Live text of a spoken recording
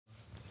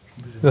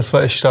Das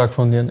war echt stark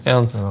von dir,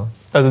 ernst. Ja.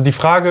 Also die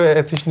Frage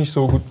hätte ich nicht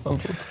so gut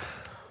beantwortet.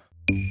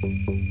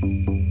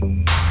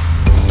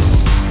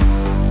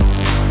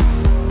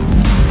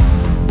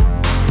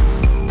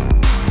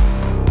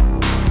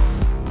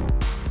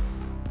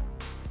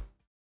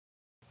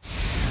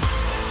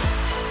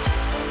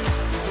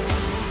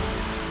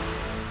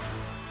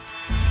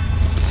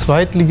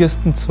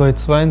 Zweitligisten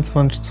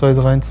 2022,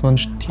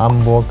 2023.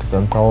 Hamburg,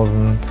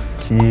 Sandhausen,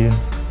 Kiel,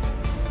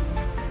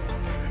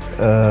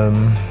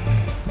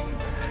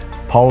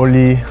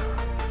 Pauli,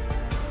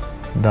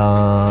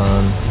 dann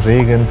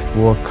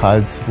Regensburg,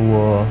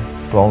 Karlsruhe,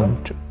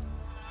 Braunschweig.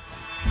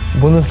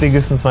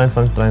 Bundesligisten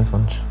 22,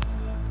 23.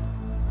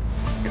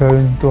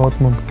 Köln,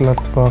 Dortmund,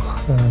 Gladbach,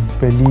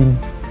 Berlin,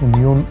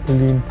 Union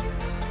Berlin,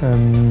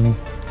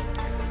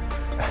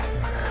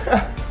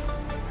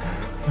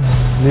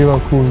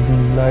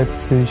 Leverkusen,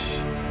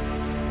 Leipzig,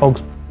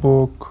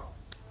 Augsburg.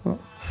 Ja.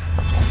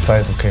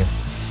 Zeit, okay.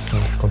 Ich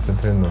muss mich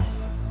konzentrieren. Ne?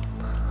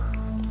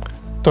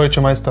 Deutsche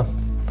Meister.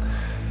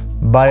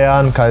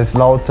 Bayern,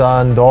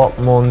 Kaiserslautern,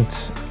 Dortmund,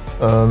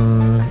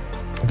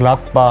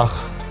 Gladbach,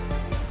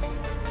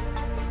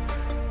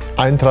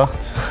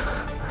 Eintracht,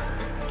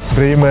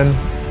 Bremen,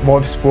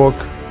 Wolfsburg,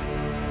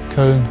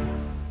 Köln.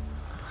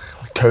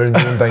 Köln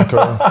und dein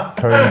Köln.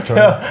 Köln.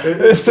 Ja,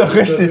 ist doch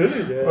richtig.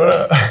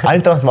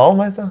 Eintracht war auch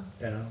Meister?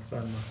 Ja,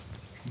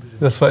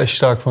 Das war echt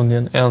stark von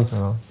dir,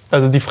 ernst. Ja.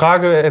 Also die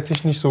Frage hätte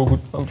ich nicht so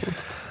gut beantwortet.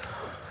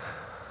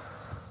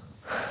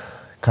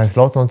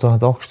 Kaiserslautern und so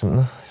hat auch gestimmt,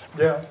 ne?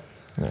 ja.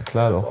 Ja,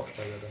 klar doch.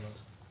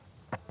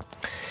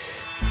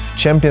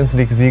 Champions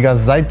League-Sieger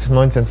seit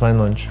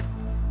 1992.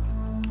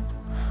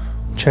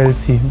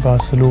 Chelsea,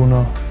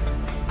 Barcelona,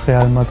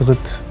 Real Madrid.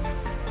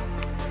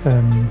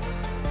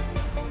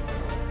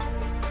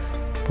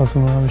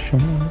 Barcelona habe ich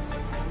schon.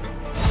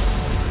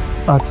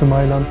 AC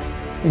Mailand,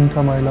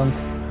 Inter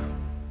Mailand,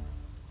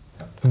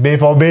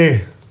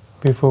 BVB.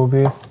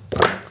 BVB.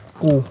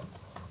 Oh.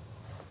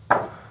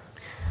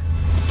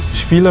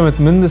 Spieler mit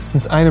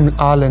mindestens einem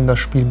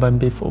A-Länderspiel beim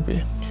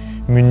BVB.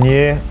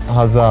 Meunier,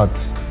 Hazard.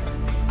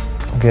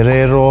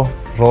 Guerrero,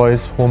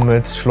 Reus,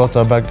 Hummels,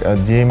 Schlotterbeck,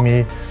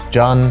 Ademi,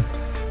 Can,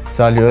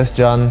 Salih,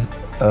 Özcan,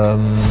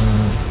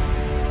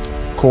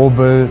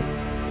 Kobel.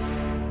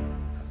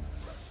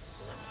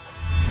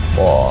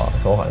 Boah,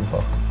 ist auch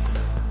einfach.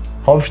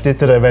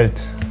 Hauptstädte der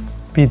Welt.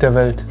 Wie der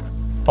Welt.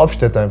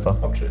 Hauptstädte einfach.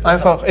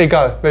 Einfach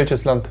egal,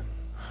 welches Land.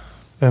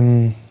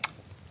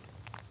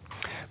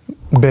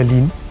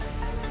 Berlin.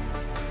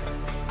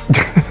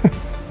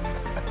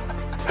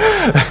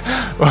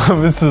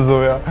 Warum bist du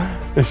so, ja?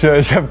 Ich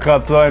habe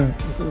gerade so ein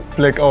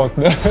Blackout,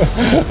 ne?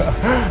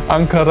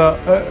 Ankara.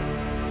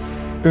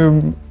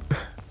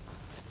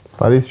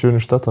 Paris, schöne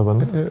Stadt, aber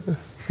ne?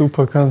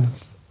 Super kann.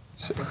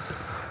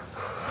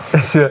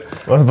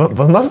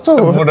 Was machst du?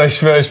 Oder ich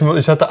schwöre,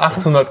 ich hatte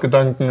 800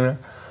 Gedanken.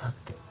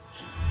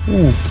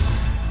 Ne?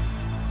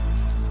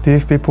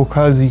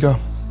 DFB-Pokalsieger.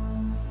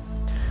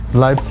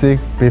 Leipzig,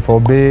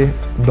 BVB,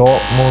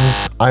 Dortmund,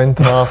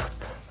 Eintracht.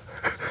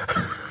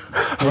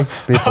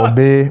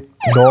 BVB,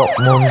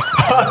 Dortmund.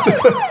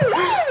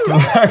 Du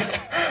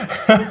sagst.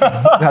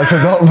 Also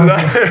Dortmund.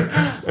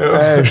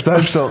 Ey,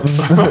 stoppen.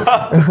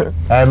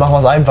 Ey, mach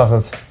was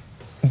Einfaches.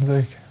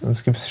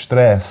 Sonst gibt's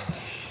Stress.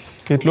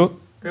 Geht los?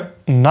 Ja.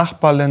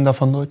 Nachbarländer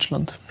von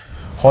Deutschland.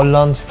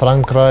 Holland,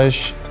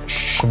 Frankreich,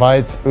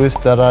 Schweiz,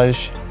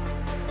 Österreich,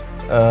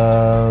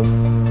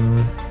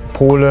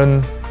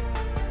 Polen.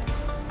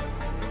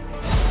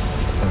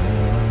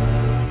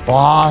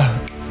 Boah.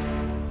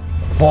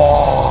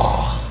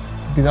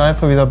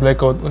 Einfach wieder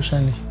Blackout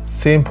wahrscheinlich.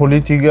 10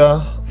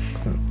 Politiker.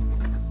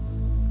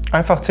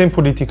 Einfach 10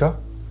 Politiker.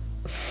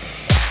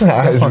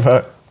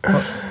 Einfach.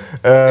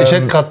 Ich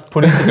hätte gerade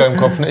Politiker im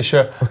Kopf. Ne?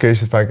 Okay,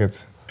 ich frage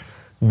jetzt.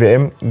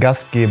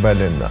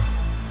 WM-Gastgeberländer.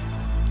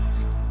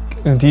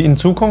 Die in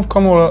Zukunft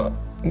kommen oder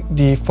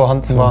die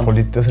vorhanden waren?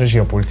 Das ist ein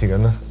richtiger Politiker,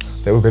 ne?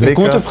 Der überlegt.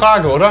 Gute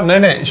Frage, oder?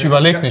 Nee, ich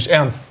überlege nicht,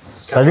 ernst.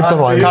 Da gibt's doch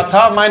noch einen.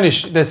 Katar meine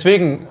ich,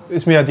 deswegen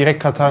ist mir ja direkt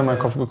Katar in meinen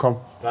Kopf gekommen.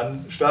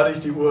 Dann starte ich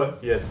die Uhr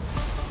jetzt.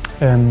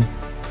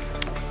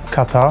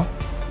 Katar,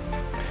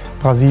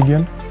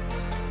 Brasilien,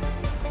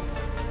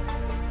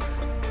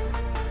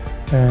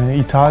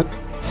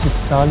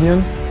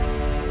 Italien,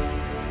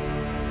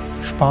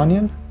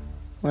 Spanien?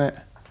 Nee.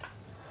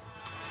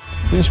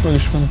 Bin ich mal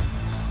gespannt.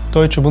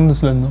 Deutsche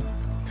Bundesländer.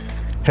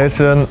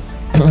 Hessen,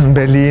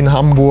 Berlin,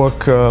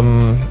 Hamburg,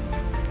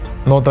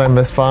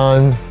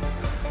 Nordrhein-Westfalen,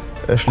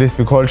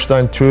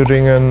 Schleswig-Holstein,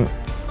 Thüringen,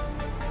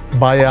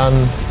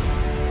 Bayern,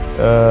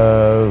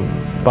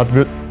 Bad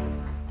Württemberg.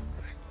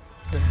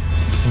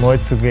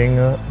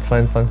 Neuzugänge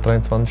 22,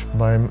 23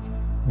 beim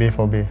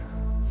BVB.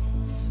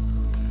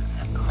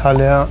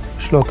 Haller,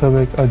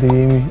 Schlotterbeck,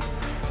 Ademi,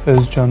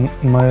 Özcan,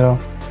 Meier.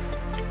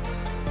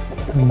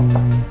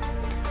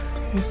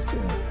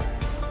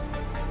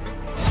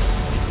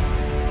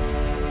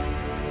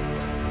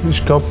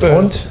 Ich glaube,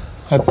 Und?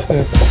 Hat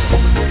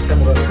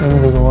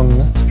Emre gewonnen,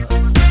 ne?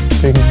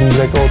 Wegen diesem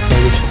Blackout,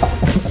 glaube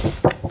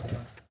ich.